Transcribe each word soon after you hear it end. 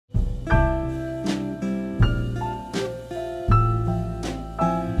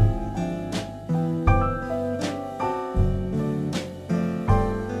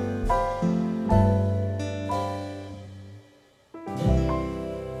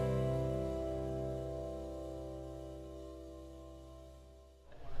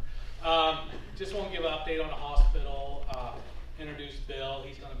just want to give an update on the hospital. Introduce Bill.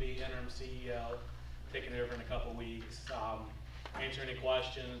 He's going to be interim CEO, taking over in a couple weeks. Answer any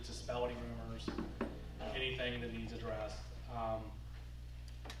questions, dispel any rumors, anything that needs addressed.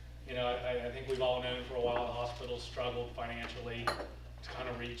 You know, I think we've all known for a while the hospital struggled financially. It's kind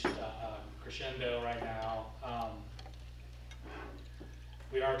of reached a crescendo right now.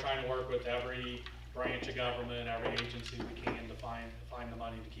 We are trying to work with every branch of government, every agency we can to find the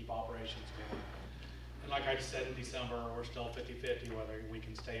money to keep operations going. And like I said in December, we're still 50-50 whether we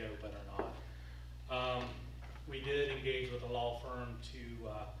can stay open or not. We did engage with a law firm to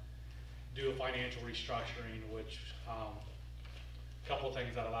do a financial restructuring, which a couple of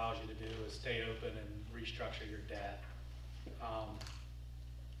things that allows you to do is stay open and restructure your debt.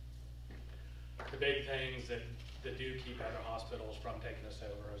 The big things that do keep other hospitals from taking us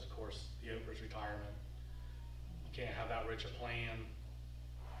over is, of course, the Oprah's retirement. You can't have that rich a plan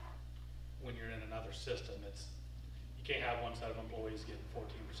when you're in another system. You can't have one set of employees getting 14%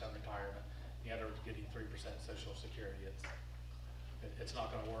 retirement, and the other getting 3% Social Security. It's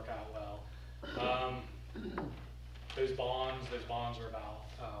not going to work out well. Those bonds are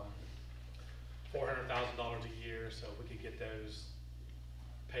about $400,000 a year, so if we could get those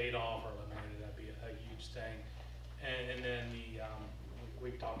paid off or eliminated, that'd be a huge thing. And then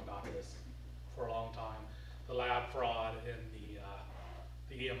we've talked about this for a long time, the lab fraud and the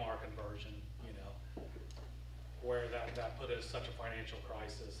EMR conversion, you know, where that put us such a financial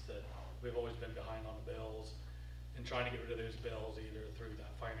crisis that we've always been behind on the bills, and trying to get rid of those bills either through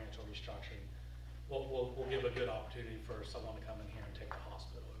that financial restructuring will give a good opportunity for someone to come in here and take the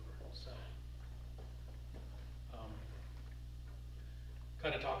hospital over. So,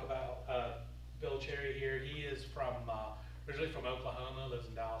 kind of talk about Bill Cherry here. He is originally from Oklahoma, lives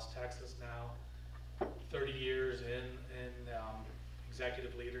in Dallas, Texas now. 30 years in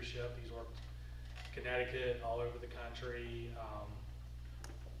executive leadership. He's worked Connecticut, all over the country.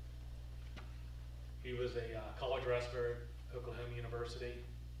 He was a college wrestler at Oklahoma University,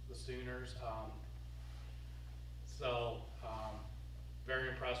 the Sooners. Very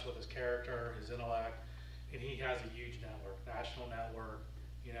impressed with his character, his intellect, and he has a huge network, national network.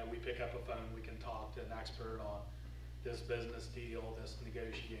 You know, we pick up a phone, we can talk to an expert on this business deal, this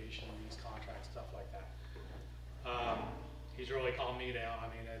negotiation, these contracts, stuff like that. He's really calmed me down. I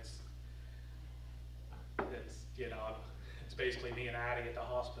mean, it's you know, it's basically me and Addie at the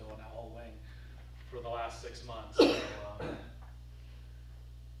hospital in that whole wing for the last 6 months. So,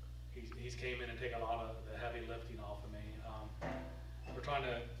 he's came in and taken a lot of the heavy lifting off of me. We're trying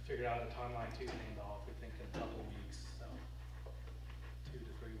to figure out a timeline to hand off. We think in a couple of weeks, so 2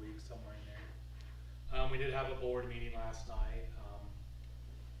 to 3 weeks, somewhere in there. We did have a board meeting last night.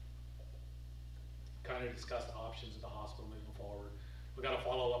 Kind of discussed the options of the hospital moving forward. We got a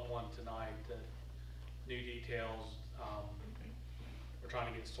follow-up one tonight. New details. We're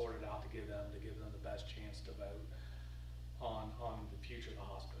trying to get sorted out to give them the best chance to vote on the future of the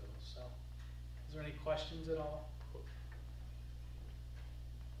hospital. So, is there any questions at all?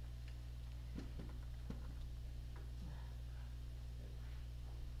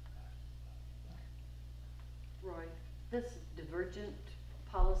 Roy, this divergent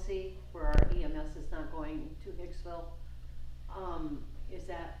policy where our EMS is not going to Hicksville, is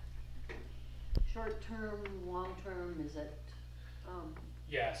that short-term, long-term? Is it?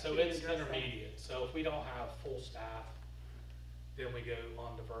 Yeah, so it's intermediate. So if we don't have full staff, then we go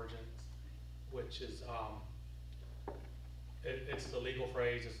on divergence, which is it's the legal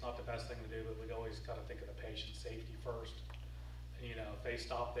phrase. It's not the best thing to do, but we always got to think of the patient safety first. And you know, if they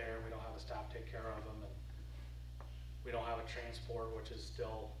stop there, we don't have the staff take care of them, and we don't have a transport, which is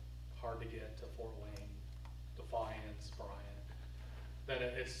still hard to get to Fort Wayne, Defiance, Bryan, then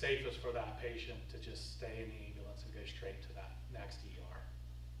it's safest for that patient to just stay in the ambulance and go straight to that next ER.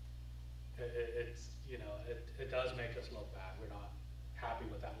 It's you know, it does make us look bad. We're not happy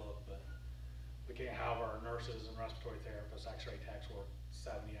with that look, but we can't have our nurses and respiratory therapists, x-ray techs work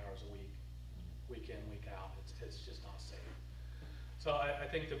 70 hours a week, week in, week out. It's just not safe. So I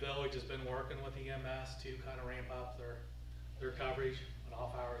think the village has been working with EMS to kind of ramp up their coverage on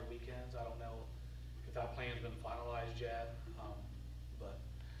off hours, weekends. I don't know if that plan's been finalized yet, but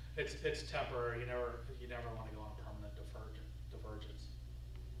it's temporary. You never want to go on permanent divergence.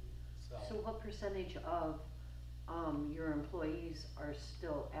 So what percentage of your employees are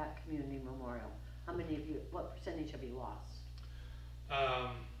still at Community Memorial? How many of you? What percentage have you lost?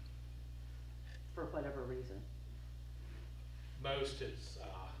 For whatever reason. Most is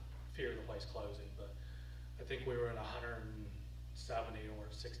fear of the place closing, but I think we were at 170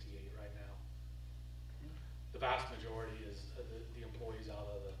 or 68 right now. the vast majority is the employees out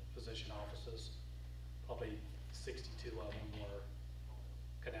of the physician offices. Probably 62 of them were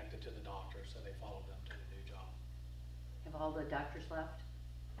connected to the doctor, so they followed them to the new job. Have all the doctors left?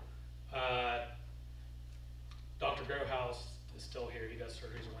 Dr. Grohouse is still here. He does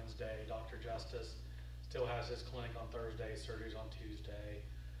surgeries Wednesday. Dr. Justice still has his clinic on Thursday, surgeries on Tuesday.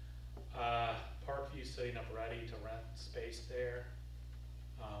 Parkview's setting up ready to rent space there.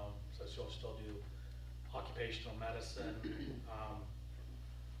 So she'll still do occupational medicine.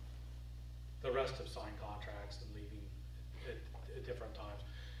 The rest have signed contracts and leaving at different times.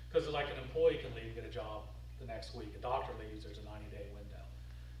 Because like an employee can leave and get a job the next week. A doctor leaves, there's a 90-day window.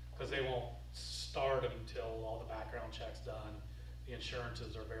 Because they won't start until all the background checks done, the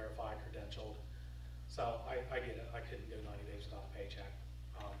insurances are verified, credentialed. So I get it. I couldn't go 90 days without a paycheck.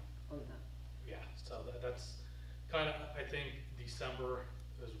 Oh, no. Yeah, so that's kind of, I think December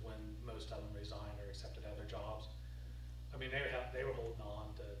is when most of them resigned or accepted other jobs. I mean, they were holding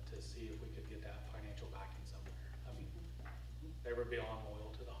on to see if we could get that financial backing somewhere. I mean, they were beyond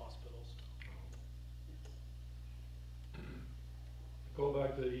loyal to the hospitals. Go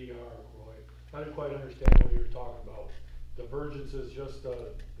back to the ER, Roy. I didn't quite understand what you were talking about. Divergence is just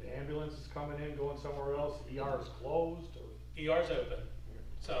the ambulance is coming in, going somewhere else. ER is closed, or ER's open.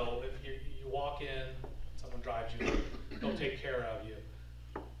 So if you walk in, someone drives you, they'll take care of you.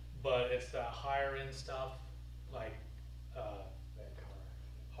 But it's that higher end stuff, like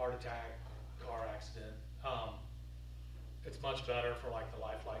heart attack, car accident. It's much better for like the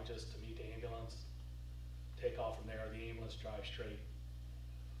lifeline just to meet the ambulance, take off from there, the ambulance drive straight.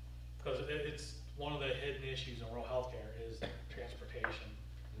 Because it's one of the hidden issues in rural healthcare is transportation.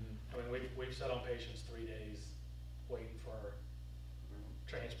 I mean, we've sat on patients 3 days waiting for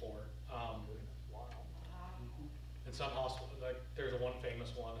transport. In some hospitals, like there's one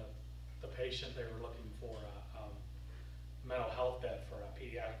famous one of the patient, they were looking for a mental health bed for a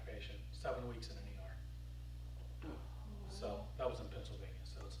pediatric patient, 7 weeks in an ER. So that was in Pennsylvania,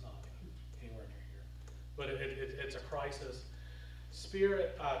 so it's not anywhere near here. But it's a crisis.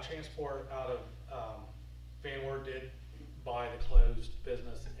 Spirit Transport out of Van Wert did buy the closed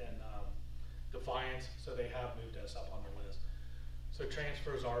business in Defiance, so they have moved us up on the list. So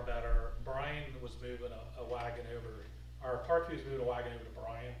transfers are better. Brian was moving a wagon over, or Parkview's moving a wagon over to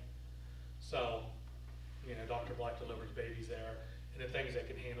Brian. So, you know, Dr. Black delivers babies there, and the things they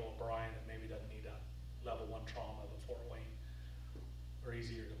can handle with Brian that maybe doesn't need a level 1 trauma of a Fort Wayne are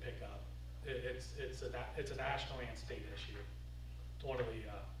easier to pick up. It's a national and state issue. One of the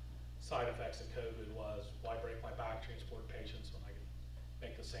side effects of COVID was, why break my back transport patients when I can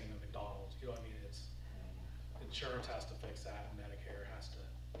make the same at McDonald's? You know what I mean? It's insurance has to fix that, and Medicare has to.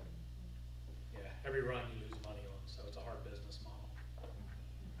 Yeah, every run you lose money on, so it's a hard business model.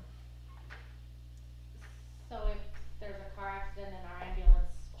 So if there's a car accident and our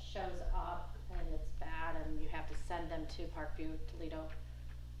ambulance shows up and it's bad and you have to send them to Parkview, Toledo,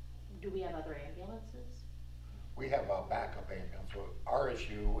 do we have other ambulances? We have a backup ambulance. Our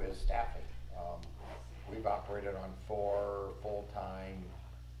issue is staffing. We've operated on 4 full-time,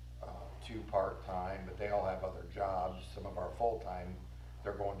 2 part-time, but they all have other jobs. Some of our full-time,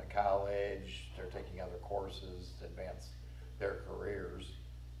 they're going to college, they're taking other courses to advance their careers.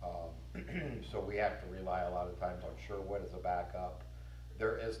 So we have to rely a lot of times on Sherwood as a backup.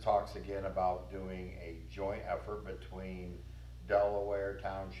 There is talks again about doing a joint effort between Delaware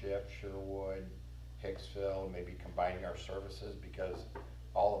Township, Sherwood, Hicksville, maybe combining our services, because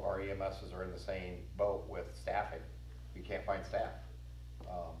all of our EMSs are in the same boat with staffing. We can't find staff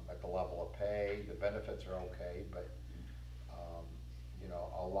at the level of pay. The benefits are okay, but you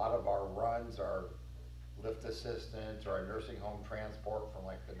know, a lot of our runs are lift assistance or a nursing home transport from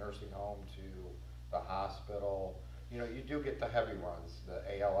like the nursing home to the hospital. You know, you do get the heavy runs,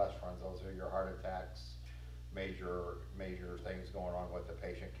 the ALS runs. Those are your heart attacks, major things going on with the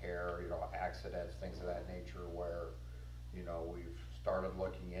patient care, you know, accidents, things of that nature, where, you know, we've started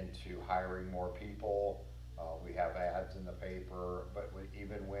looking into hiring more people. We have ads in the paper, but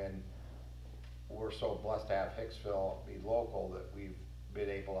even when we're so blessed to have Hicksville be local, that we've been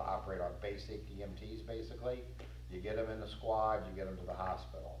able to operate on basic EMTs, basically. You get them in the squad, you get them to the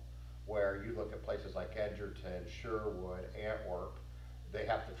hospital. Where you look at places like Edgerton, Sherwood, Antwerp, they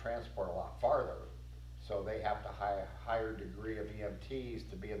have to transport a lot farther. So they have to hire a higher degree of EMTs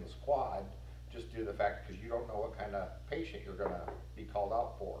to be in the squad, just due to the fact because you don't know what kind of patient you're gonna be called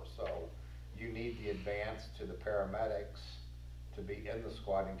out for. So you need the advance to the paramedics to be in the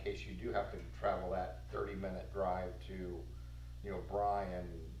squad in case you do have to travel that 30-minute drive to, you know, Bryan,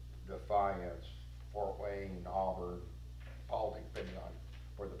 Defiance, Fort Wayne, Auburn, Paulding, depending on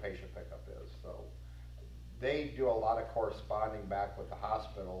where the patient pickup is. So they do a lot of corresponding back with the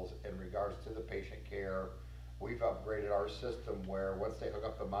hospitals in regards to the patient care. We've upgraded our system where once they hook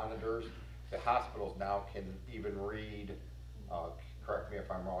up the monitors, the hospitals now can even read, correct me if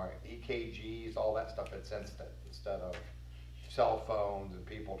I'm wrong, EKGs, all that stuff, it's instant, instead of cell phones and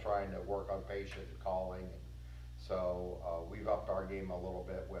people trying to work on patient and calling. So we've upped our game a little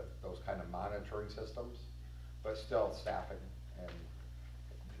bit with those kind of monitoring systems, but still staffing. And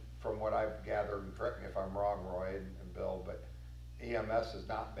from what I've gathered, and correct me if I'm wrong, Roy and Bill, but EMS has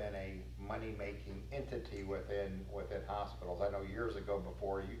not been a money-making entity within hospitals. I know years ago,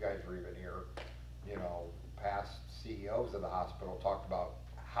 before you guys were even here, you know, past CEOs of the hospital talked about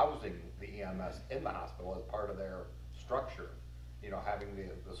housing the EMS in the hospital as part of their structure. You know, having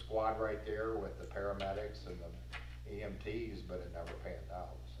the squad right there with the paramedics and the EMTs, but it never panned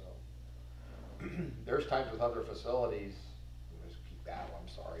out, so. There's times with other facilities, let's keep that one, I'm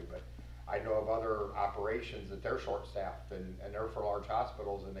sorry, but I know of other operations that they're short-staffed and they're for large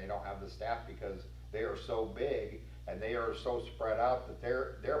hospitals and they don't have the staff because they are so big and they are so spread out that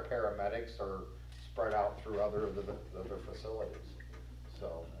their paramedics are spread out through other facilities.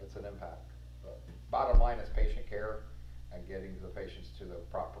 So it's an impact. But bottom line is patient care and getting the patients to the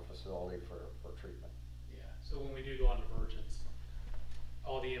proper facility for treatment. Yeah, so when we do go on divergence,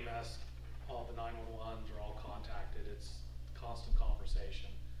 all the EMS, all the 911s are all contacted. It's constant conversation.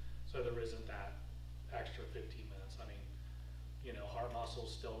 So there isn't that extra 15 minutes. I mean, you know, heart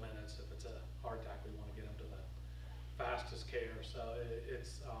muscles, still minutes. If it's a heart attack, we want to get them to the fastest care. So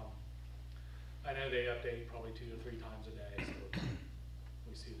it's, I know they update probably 2 to 3 times a day. So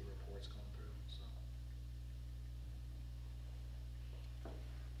we see the reports going through. So.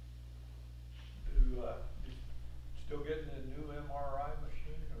 You still getting a new MRI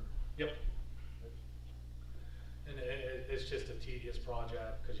machine, or? Yep. And it's just a tedious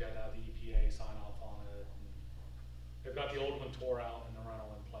project because you had to have the EPA sign off on it. And they've got the old one tore out and the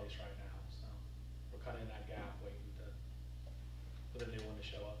rental in place right now. So we're kind of in that gap waiting for the new one to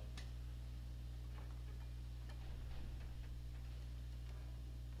show up.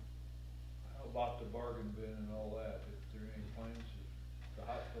 How about the bargain bin and all that? Is there any plans if the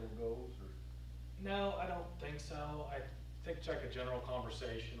hospital goes, or? No, I don't think so. I think like a general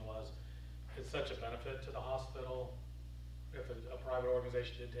conversation was, it's such a benefit to the hospital if a private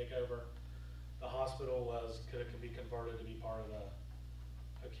organization did take over. The hospital could be converted to be part of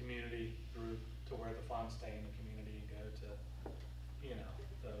a community group to where the funds stay in the community and go to, you know,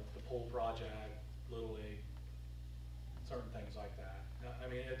 the pool project, Little League, certain things like that. I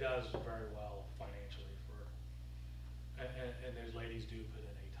mean, it does very well financially and those ladies do put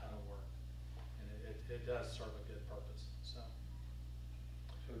in a ton of work, and it does serve a good purpose. So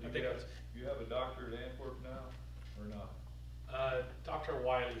So I think you have a doctor at Antwerp now, or not? Dr.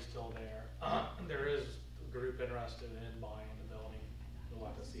 Wiley's still there. There is a group interested in buying the building. We'll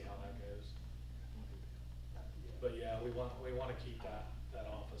have to see how that goes. But yeah, we want to keep that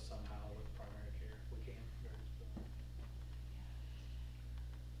office somehow with primary care if we can.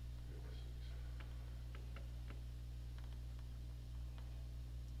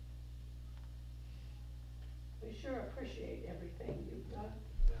 We sure appreciate everything you've done.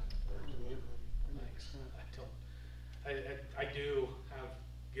 Thanks. I do have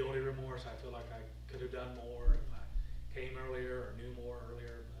guilty remorse. I feel like I could have done more if I came earlier or knew more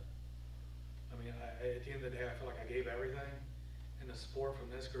earlier. But I mean, at the end of the day, I feel like I gave everything, and the support from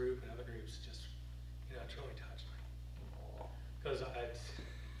this group and other groups just, you know, it's really touched me. Because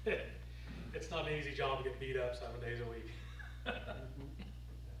it's not an easy job to get beat up 7 days a week.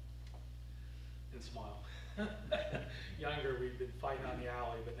 And smile. Younger, we've been fighting on the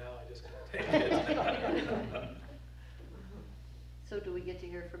alley, but now I just gotta take it. So do we get to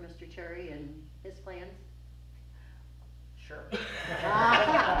hear from Mr. Cherry and his plans? Sure. If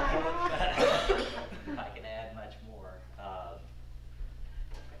I can add much more.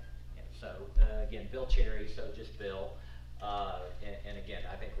 Again, Bill Cherry, so just Bill. And again,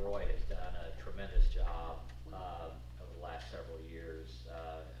 I think Roy has done a tremendous job over the last several years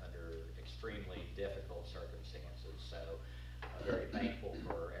under extremely difficult circumstances. So I'm very thankful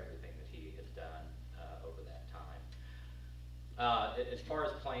for everything that he has done over that time. As far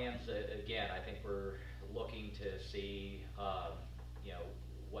as plans, again, I think we're looking to see, you know,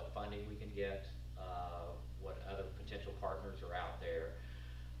 what funding we can get, what other potential partners are out there,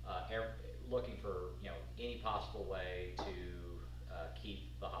 looking for, you know, any possible way to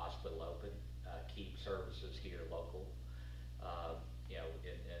keep the hospital open, keep services here local, you know,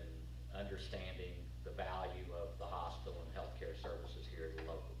 and understanding the value of the hospital and healthcare services here in the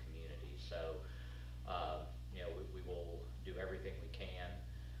local community. So, you know, we will do everything we can.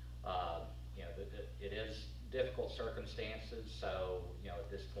 You know, it is difficult circumstances, so, you know, at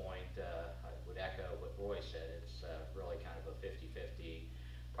this point, I would echo what Roy said. It's really kind of a 50-50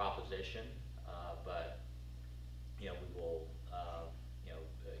 proposition, but, you know, we will, you know,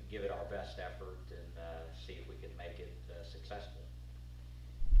 give it our best effort and see if we can make it successful.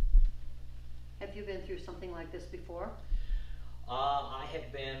 Have you been through something like this before? I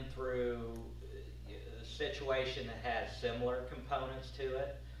have been through a situation that has similar components to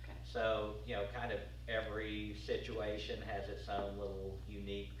it. Okay. So, you know, kind of every situation has its own little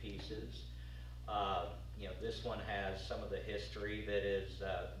unique pieces. You know, this one has some of the history that is,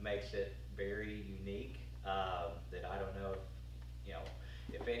 makes it very unique, that I don't know if, you know,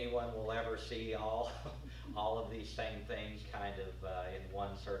 if anyone will ever see all of these same things kind of in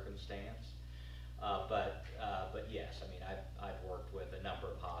one circumstance. But yes, I mean, I've worked with a number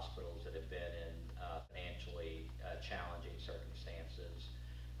of hospitals that have been in financially challenging circumstances,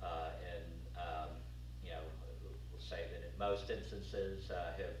 and you know, we'll say that in most instances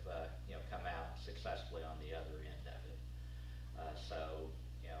have you know, come out successfully on the other end of it. So,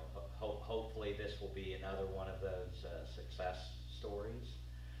 you know, hopefully this will be another one of those success stories.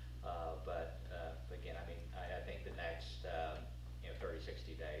 But again, I mean, I think the next you know, 30,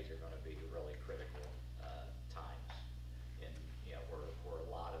 60 days are going to be really critical times, and you know, where a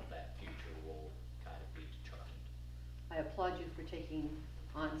lot of that future will kind of be determined. I applaud you for taking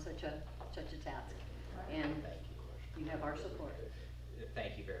on such a task, and Thank you. you have our support.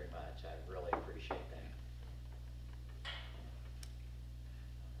 Thank you very much. I really appreciate that.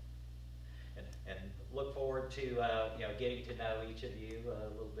 And look forward to you know, getting to know each of you a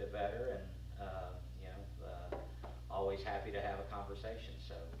little bit better, and you know, always happy to have a conversation.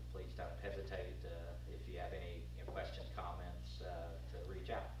 So please don't hesitate if you have any, you know, questions, comments, to reach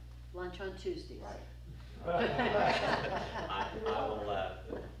out. Lunch on Tuesdays. I will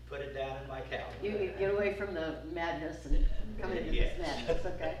put it down in my calendar. You get away from the madness and come into Yes. this madness,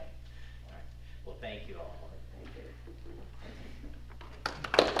 okay? All right. Well, thank you all.